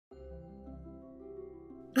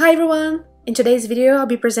Hi everyone! In today's video, I'll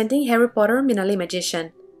be presenting Harry Potter MinaLima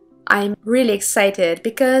edition. I'm really excited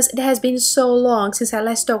because it has been so long since I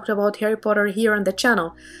last talked about Harry Potter here on the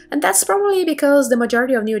channel, and that's probably because the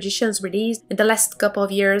majority of new editions released in the last couple of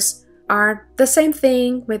years are the same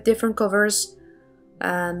thing with different covers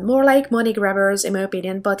and more like money grabbers in my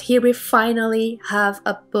opinion, but here we finally have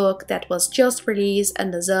a book that was just released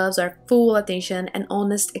and deserves our full attention and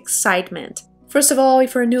honest excitement. First of all,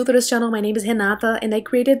 if you're new to this channel, my name is Renata and I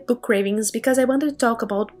created BookCravings because I wanted to talk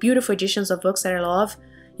about beautiful editions of books that I love.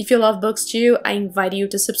 If you love books too, I invite you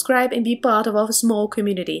to subscribe and be part of our small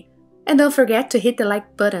community. And don't forget to hit the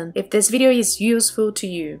like button if this video is useful to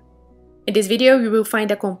you. In this video, you will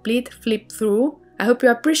find a complete flip through. I hope you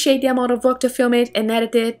appreciate the amount of work to film it and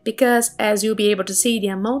edit it because, as you'll be able to see, the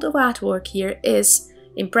amount of artwork here is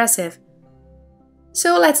impressive.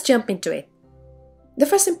 So let's jump into it. The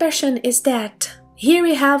first impression is that here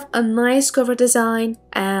we have a nice cover design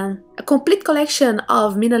and a complete collection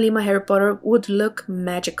of MinaLima Harry Potter would look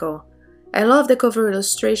magical. I love the cover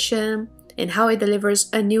illustration and how it delivers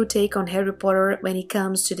a new take on Harry Potter when it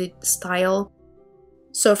comes to the style.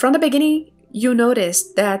 So from the beginning, you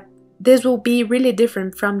notice that this will be really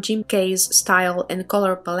different from Jim Kay's style and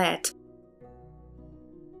color palette.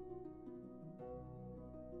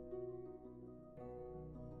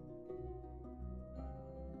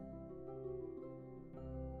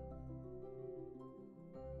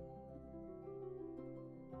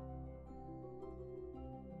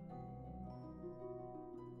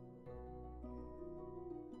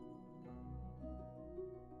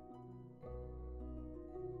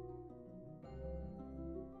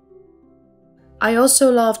 I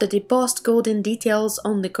also love the embossed golden details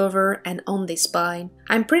on the cover and on the spine.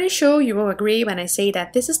 I'm pretty sure you will agree when I say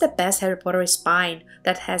that this is the best Harry Potter spine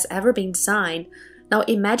that has ever been designed. Now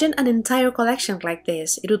imagine an entire collection like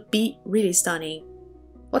this, it would be really stunning.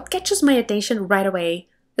 What catches my attention right away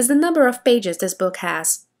is the number of pages this book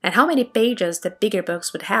has, and how many pages the bigger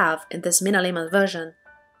books would have in this MinaLima version,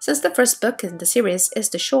 since the first book in the series is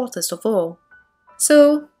the shortest of all.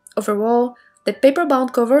 So, overall, the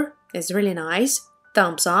paper-bound cover is really nice,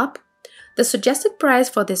 thumbs up. The suggested price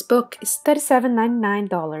for this book is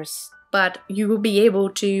 $37.99, but you will be able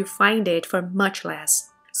to find it for much less.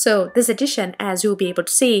 So this edition, as you'll be able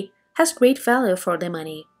to see, has great value for the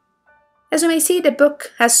money. As you may see, the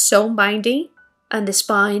book has sewn binding, and the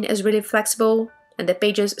spine is really flexible, and the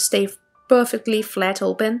pages stay perfectly flat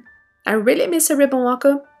open. I really miss a ribbon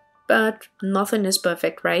walker, but nothing is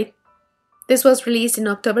perfect, right? This was released in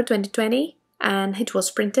October 2020 and it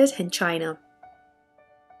was printed in China.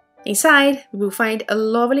 Inside, we will find a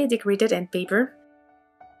lovely decorated end paper.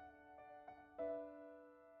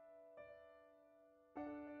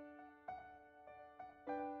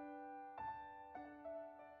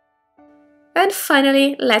 And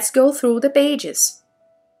finally, let's go through the pages.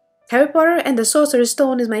 Harry Potter and the Sorcerer's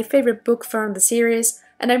Stone is my favorite book from the series,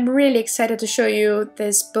 and I'm really excited to show you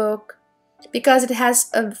this book because it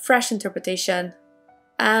has a fresh interpretation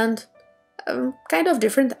and a kind of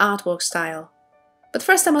different artwork style. But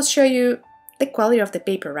first I must show you the quality of the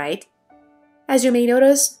paper, right? As you may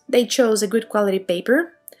notice, they chose a good quality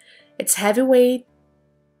paper. It's heavyweight,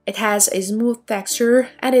 it has a smooth texture,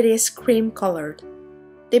 and it is cream colored.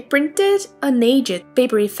 They printed an aged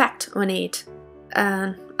paper effect on it,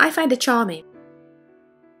 and I find it charming.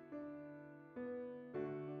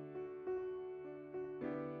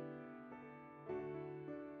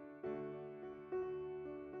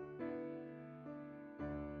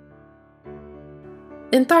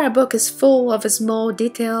 The entire book is full of small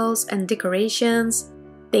details and decorations.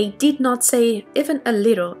 They did not say even a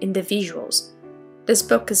little in the visuals. This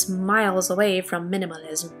book is miles away from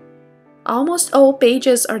minimalism. Almost all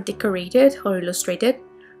pages are decorated or illustrated.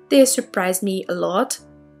 This surprised me a lot.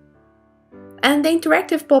 And the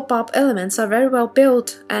interactive pop-up elements are very well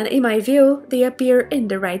built, and in my view, they appear in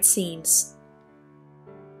the right scenes.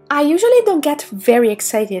 I usually don't get very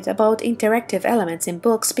excited about interactive elements in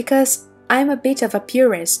books because I'm a bit of a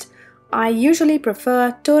purist. I usually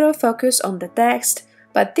prefer total focus on the text,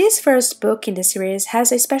 but this first book in the series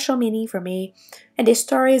has a special meaning for me, and the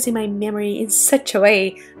story is in my memory in such a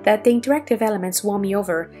way that the interactive elements won me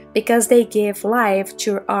over because they give life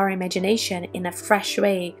to our imagination in a fresh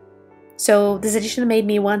way. So this edition made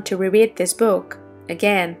me want to reread this book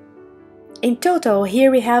again. In total,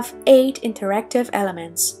 here we have 8 interactive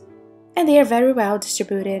elements, and they are very well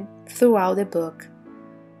distributed throughout the book.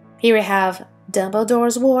 Here we have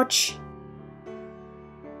Dumbledore's watch,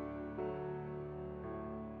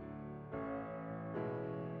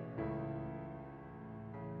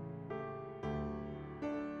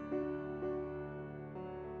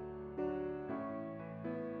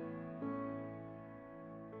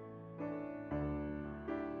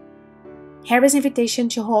 Harry's invitation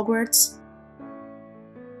to Hogwarts.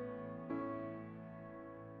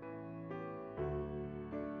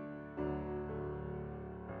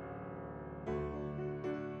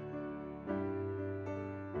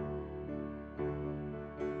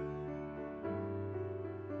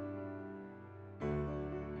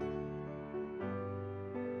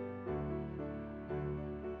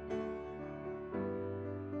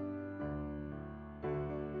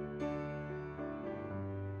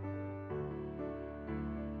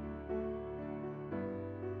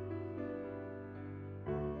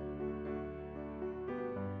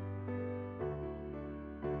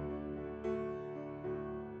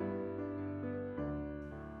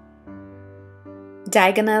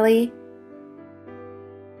 Diagonally.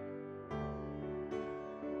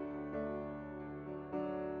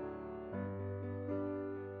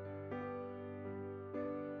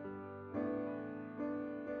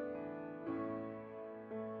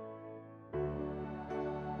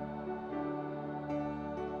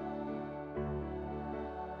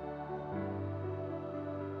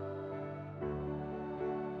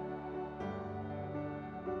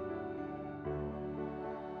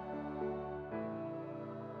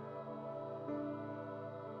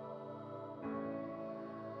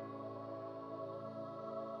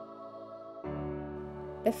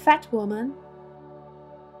 The Fat Woman.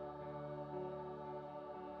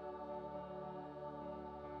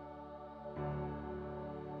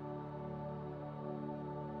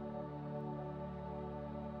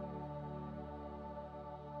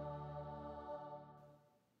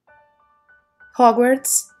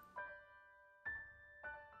 Hogwarts.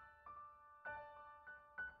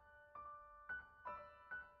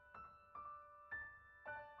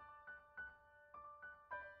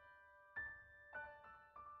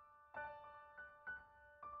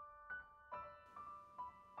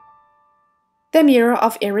 The Mirror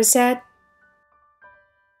of Erised.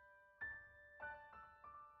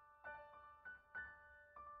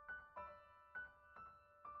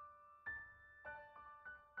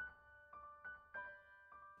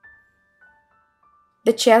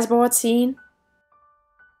 The chessboard scene.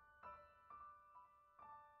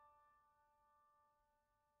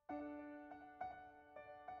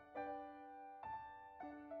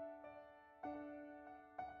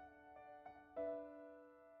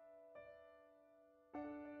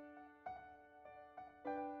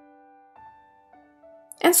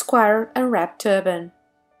 And Squire and Red Turban.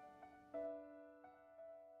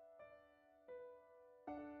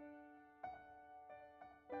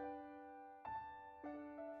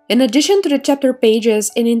 In addition to the chapter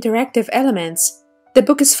pages and interactive elements, the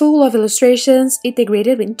book is full of illustrations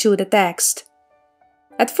integrated into the text.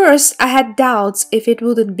 At first, I had doubts if it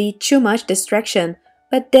wouldn't be too much distraction,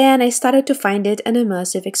 but then I started to find it an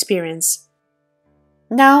immersive experience.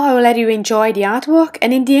 Now I will let you enjoy the artwork,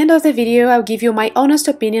 and in the end of the video I'll give you my honest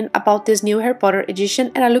opinion about this new Harry Potter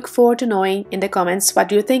edition, and I look forward to knowing in the comments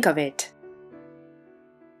what you think of it.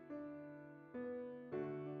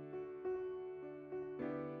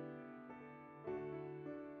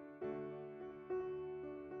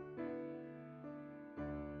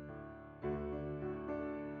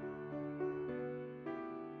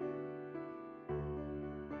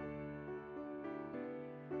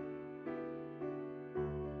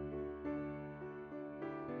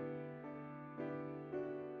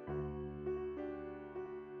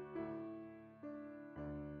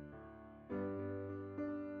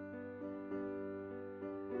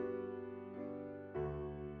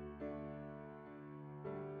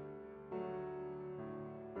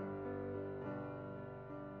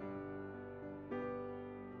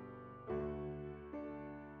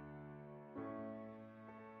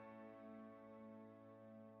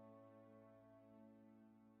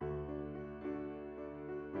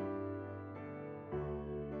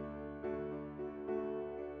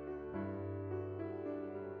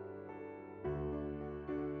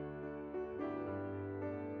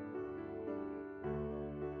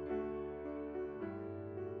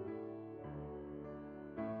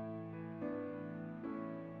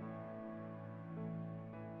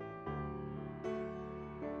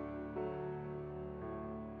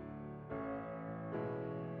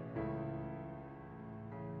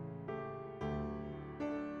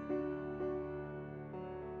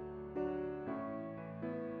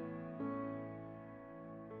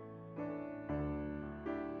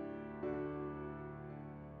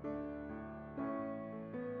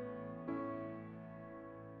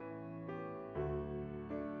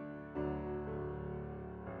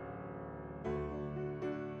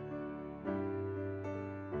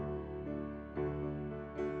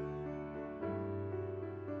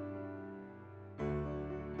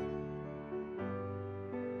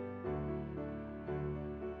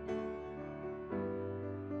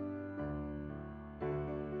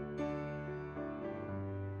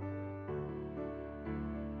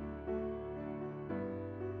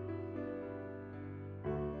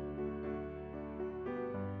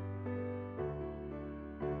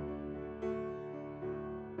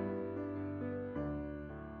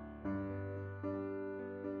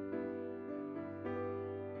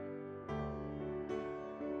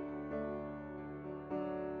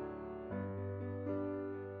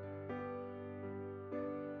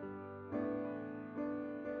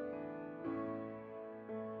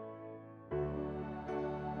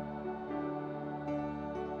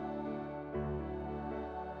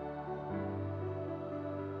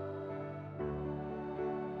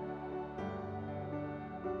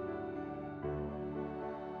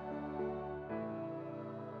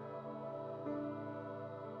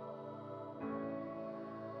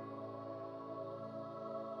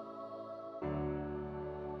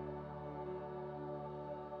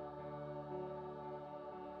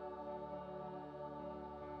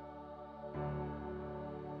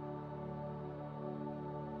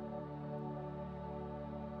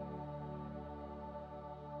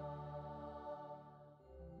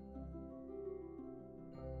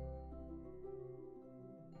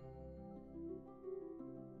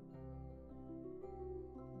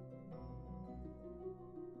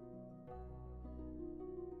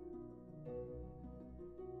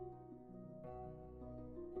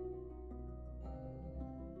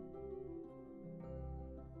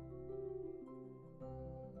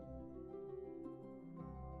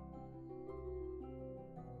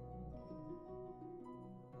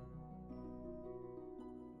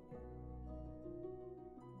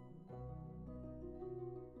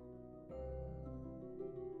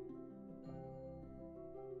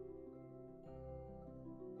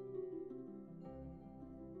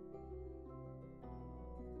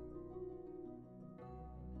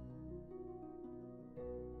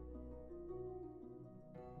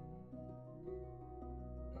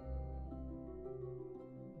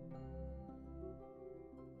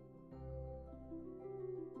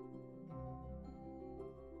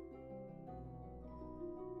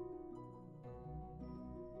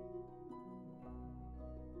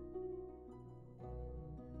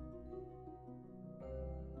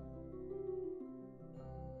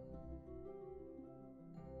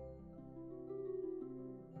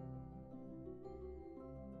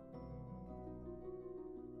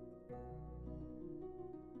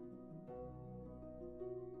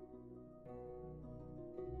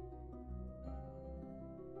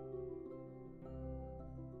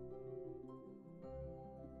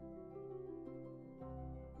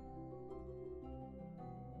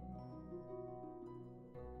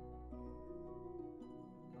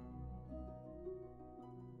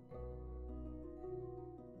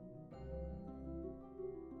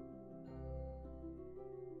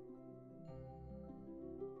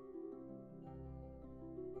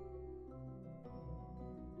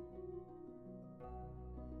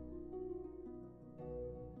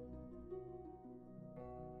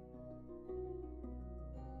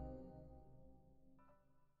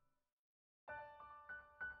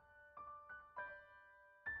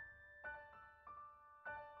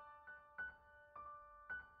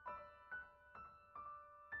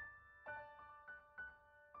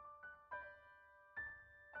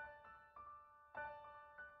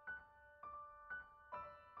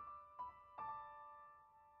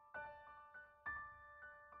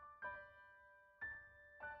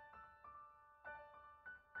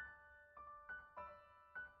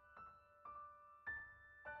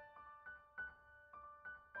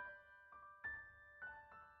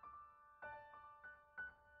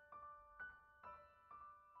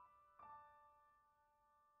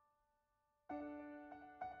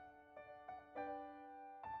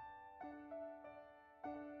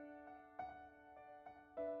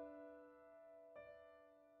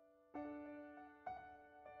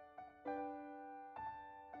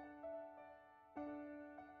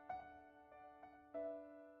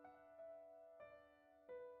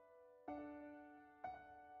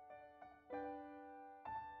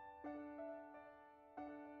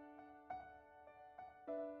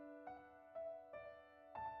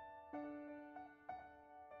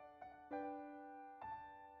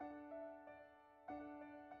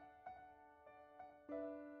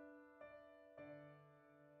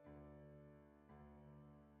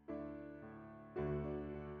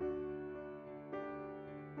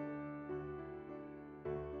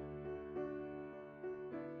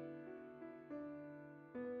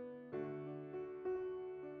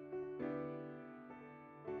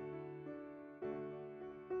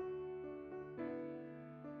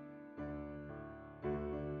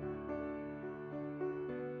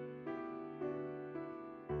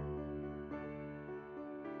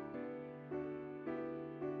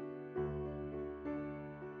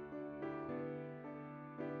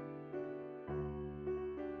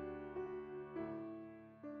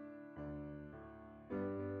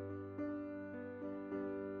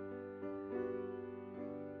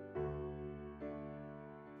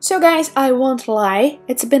 So guys, I won't lie,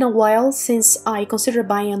 it's been a while since I considered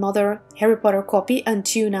buying another Harry Potter copy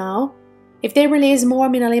until now. If they release more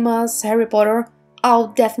MinaLima's Harry Potter, I'll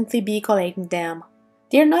definitely be collecting them.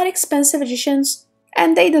 They're not expensive editions,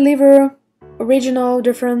 and they deliver original,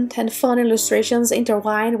 different, and fun illustrations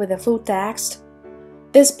intertwined with the full text.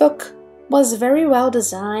 This book was very well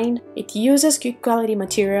designed, it uses good quality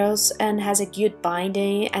materials and has a good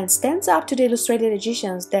binding and stands up to the illustrated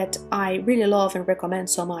editions that I really love and recommend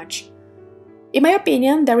so much. In my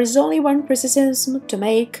opinion, there is only one criticism to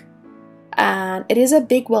make, and it is a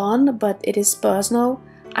big one, but it is personal.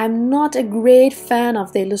 I'm not a great fan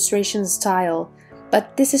of the illustration style,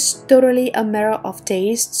 but this is totally a matter of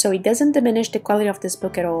taste, so it doesn't diminish the quality of this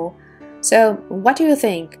book at all. So, what do you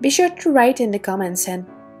think? Be sure to write in the comments, and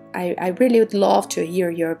I really would love to hear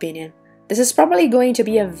your opinion. This is probably going to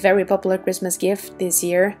be a very popular Christmas gift this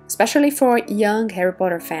year, especially for young Harry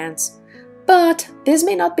Potter fans. But this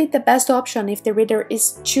may not be the best option if the reader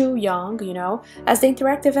is too young, as the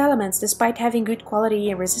interactive elements, despite having good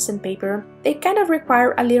quality and resistant paper, they kind of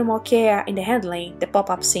require a little more care in the handling, the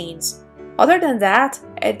pop-up scenes. Other than that,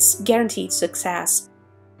 it's guaranteed success.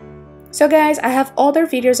 So guys, I have other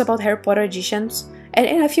videos about Harry Potter editions, and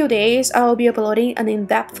in a few days I'll be uploading an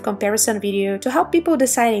in-depth comparison video to help people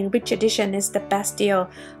deciding which edition is the best deal,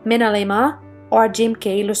 MinaLima or Jim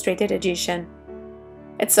Kay Illustrated Edition.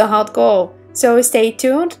 It's a hard goal, so stay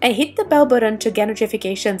tuned and hit the bell button to get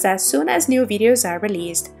notifications as soon as new videos are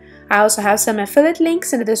released. I also have some affiliate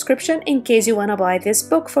links in the description in case you wanna buy this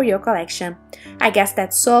book for your collection. I guess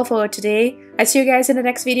that's all for today. I'll see you guys in the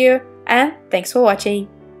next video, and thanks for watching.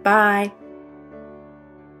 Bye!